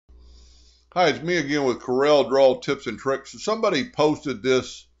Hi, it's me again with Corel Draw Tips and Tricks. Somebody posted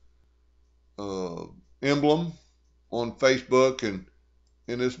this uh, emblem on Facebook, and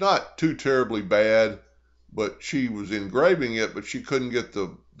it's not too terribly bad, but she was engraving it, but she couldn't get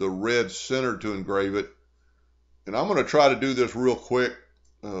the red center to engrave it. And I'm going to try to do this real quick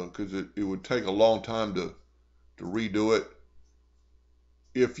because it would take a long time to redo it.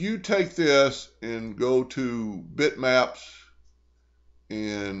 If you take this and go to bitmaps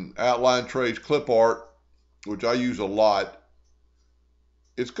and outline trace clip art, which I use a lot,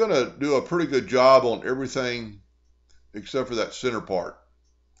 it's going to do a pretty good job on everything except for that center part.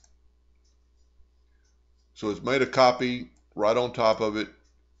 So it's made a copy right on top of it,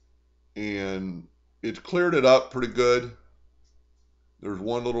 and it's cleared it up pretty good. There's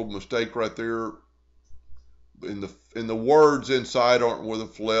one little mistake right there in the words inside aren't with a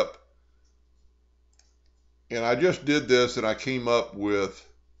flip. And I just did this and I came up with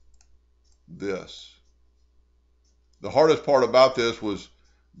this. The hardest part about this was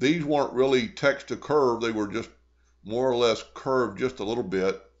these weren't really text to curve. They were just more or less curved just a little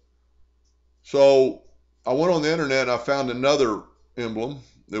bit. So I went on the internet and I found another emblem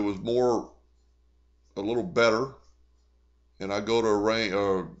that was a little better. And I go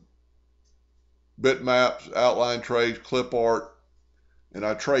to bitmaps, outline trace, clip art, and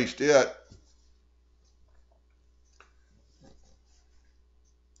I traced it.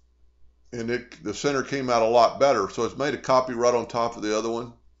 And the center came out a lot better. So it's made a copy right on top of the other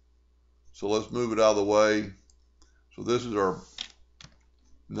one. So let's move it out of the way. So this is our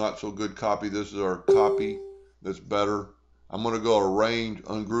not so good copy. This is our copy that's better. I'm going to go arrange,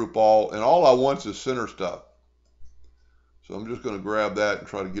 ungroup all, and all I want is center stuff. So I'm just going to grab that and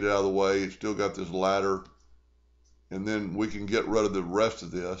try to get it out of the way. It's still got this ladder, and then we can get rid of the rest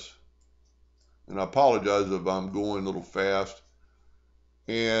of this. And I apologize if I'm going a little fast.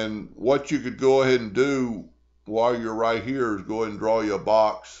 And what you could go ahead and do while you're right here is go ahead and draw you a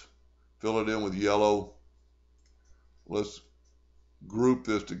box, fill it in with yellow. Let's group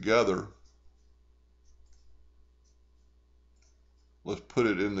this together. Let's put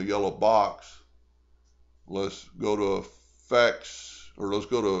it in the yellow box. Let's go to effects, or let's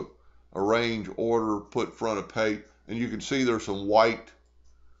go to arrange, order, put front of page. And you can see there's some white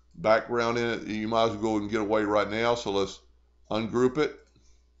background in it. You might as well go and get away right now. So let's ungroup it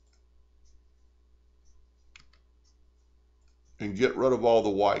and get rid of all the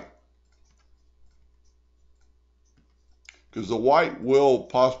white, because the white will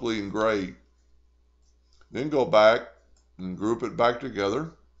possibly engrave. Then go back and group it back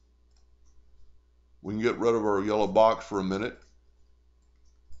together. We can get rid of our yellow box for a minute.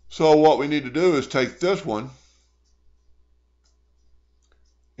 So what we need to do is take this one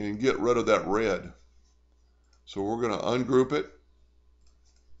and get rid of that red. So we're going to ungroup it,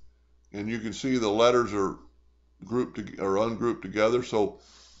 and you can see the letters are ungrouped together. So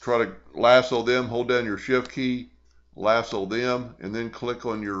try to lasso them, hold down your shift key, lasso them, and then click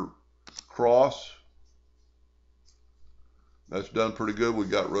on your cross. That's done pretty good.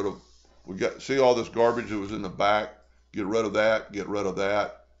 See all this garbage that was in the back. Get rid of that, get rid of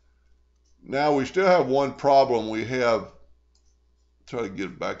that. Now we still have one problem. Try to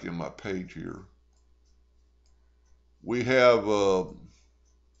get back in my page here. We have a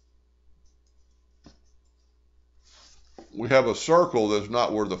circle that's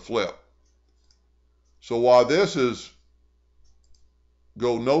not worth a flip. So while this is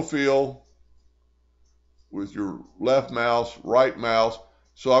go no fill with your left mouse, right mouse.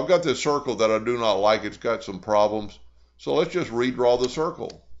 So I've got this circle that I do not like. It's got some problems. So let's just redraw the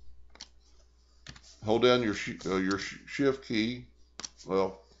circle. Hold down your shift key.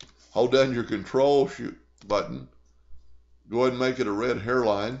 Well, hold down your control button. Go ahead and make it a red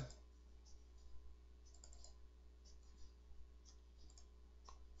hairline.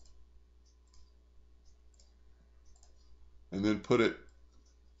 And then put it,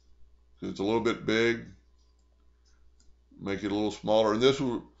 it's a little bit big, make it a little smaller. And this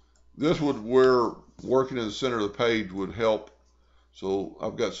would where working in the center of the page would help. So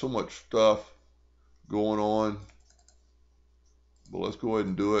I've got so much stuff going on, but let's go ahead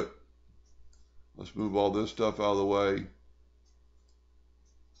and do it. Let's move all this stuff out of the way.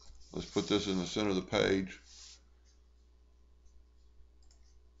 Let's put this in the center of the page.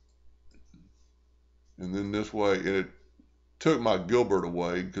 And then this way, and it took my Gilbert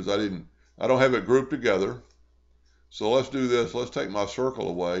away because I don't have it grouped together. So let's do this. Let's take my circle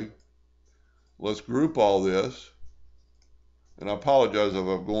away. Let's group all this. And I apologize if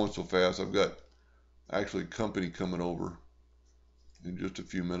I'm going so fast. I've got actually company coming over in just a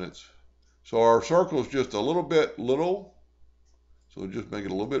few minutes. So our circle is just a little bit little. So just make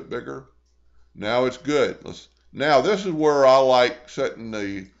it a little bit bigger. Now it's good. Now this is where I like setting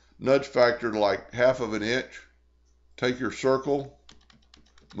the nudge factor to like 1/2 inch. Take your circle,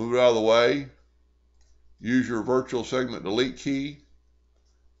 move it out of the way, use your virtual segment delete key.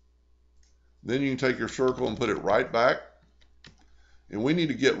 Then you can take your circle and put it right back. And we need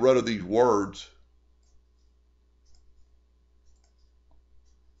to get rid of these words.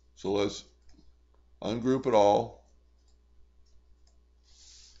 So let's ungroup it all,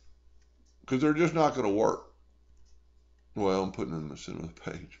 because they're just not going to work. Well, I'm putting it in the center of the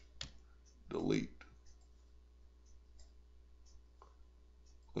page. Delete.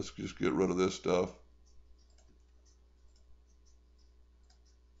 Let's just get rid of this stuff.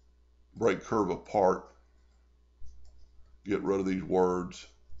 Break curve apart. Get rid of these words.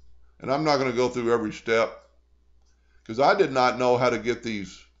 And I'm not going to go through every step, because I did not know how to get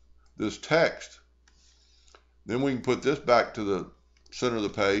this text. Then we can put this back to the center of the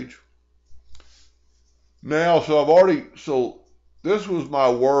page. Now, so this was my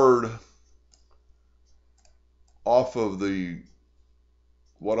word off of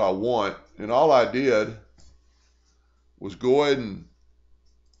what I want, and all I did was go ahead and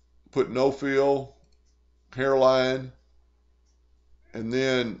put no fill, hairline, and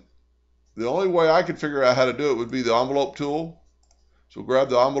then the only way I could figure out how to do it would be the envelope tool. So grab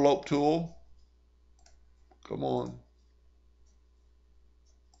the envelope tool. Come on.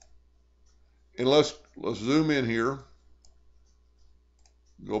 And let's zoom in here.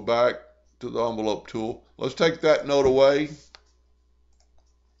 Go back to the envelope tool. Let's take that note away.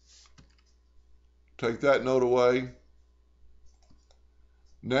 Take that note away.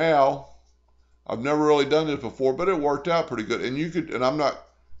 Now, I've never really done this before, but it worked out pretty good. And you could, and I'm not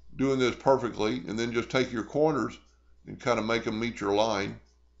doing this perfectly, and then just take your corners and kind of make them meet your line.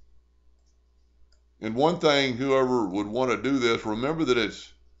 And one thing, whoever would want to do this, remember that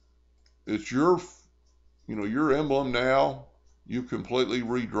it's your, your emblem now. You've completely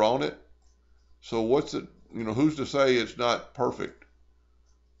redrawn it. So what's it, who's to say it's not perfect?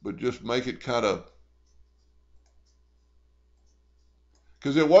 But just make it kind of,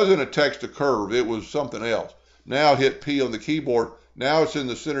 because it wasn't a text to curve, it was something else. Now hit P on the keyboard. Now it's in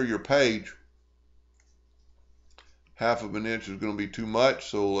the center of your page. 1/2 inch is going to be too much,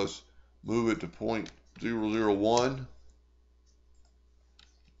 so let's move it to 0.001.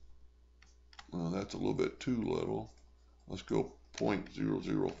 Well, that's a little bit too little. Let's go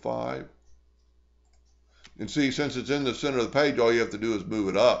 0.005. And see, since it's in the center of the page, all you have to do is move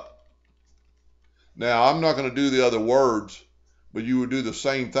it up. Now, I'm not going to do the other words, but you would do the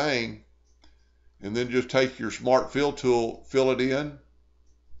same thing, and then just take your Smart Fill tool, fill it in,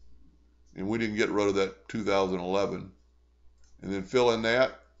 and we didn't get rid of that 2011, and then fill in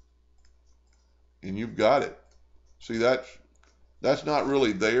that, and you've got it. See, that's not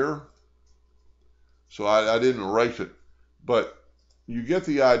really there, so I didn't erase it, but you get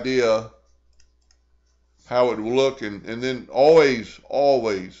the idea how it will look, and then always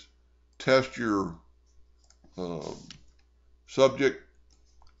test your subject.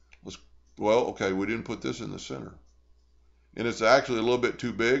 Well, okay, we didn't put this in the center. And it's actually a little bit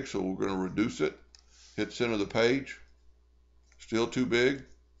too big, so we're going to reduce it. Hit center of the page. Still too big.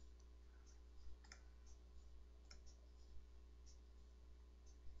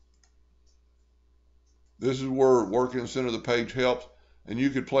 This is where working center of the page helps. And you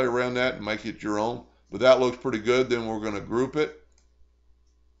could play around that and make it your own. But that looks pretty good. Then we're going to group it.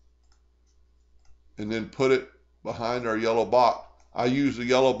 And then put it behind our yellow box. I use the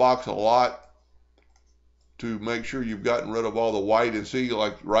yellow box a lot to make sure you've gotten rid of all the white. And see,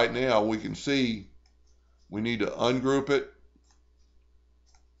 like right now, we can see we need to ungroup it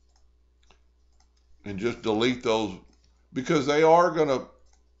and just delete those, because they are going to,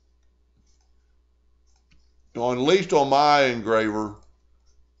 at least on my engraver,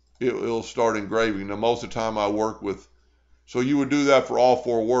 it'll start engraving. Now, most of the time I work with, so you would do that for all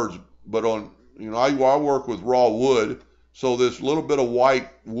 4 words, but on, I work with raw wood, so this little bit of white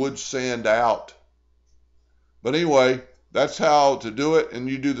would sand out. But anyway, that's how to do it. And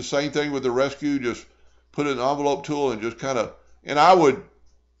you do the same thing with the rescue. Just put it in the envelope tool and just kind of, and I would,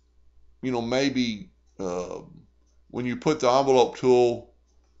 maybe when you put the envelope tool,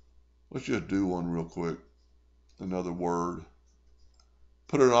 let's just do one real quick. Another word.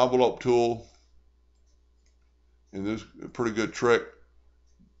 Put an envelope tool, and this is a pretty good trick.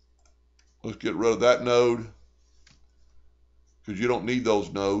 Let's get rid of that node, because you don't need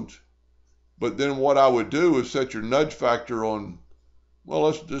those nodes. But then what I would do is set your nudge factor on, well,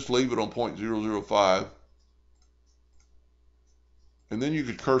 let's just leave it on 0.005. And then you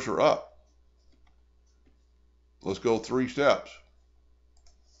could cursor up. Let's go 3 steps.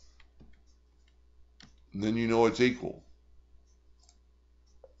 And then you know it's equal.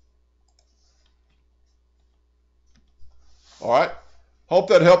 All right. Hope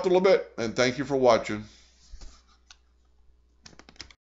that helped a little bit, and thank you for watching.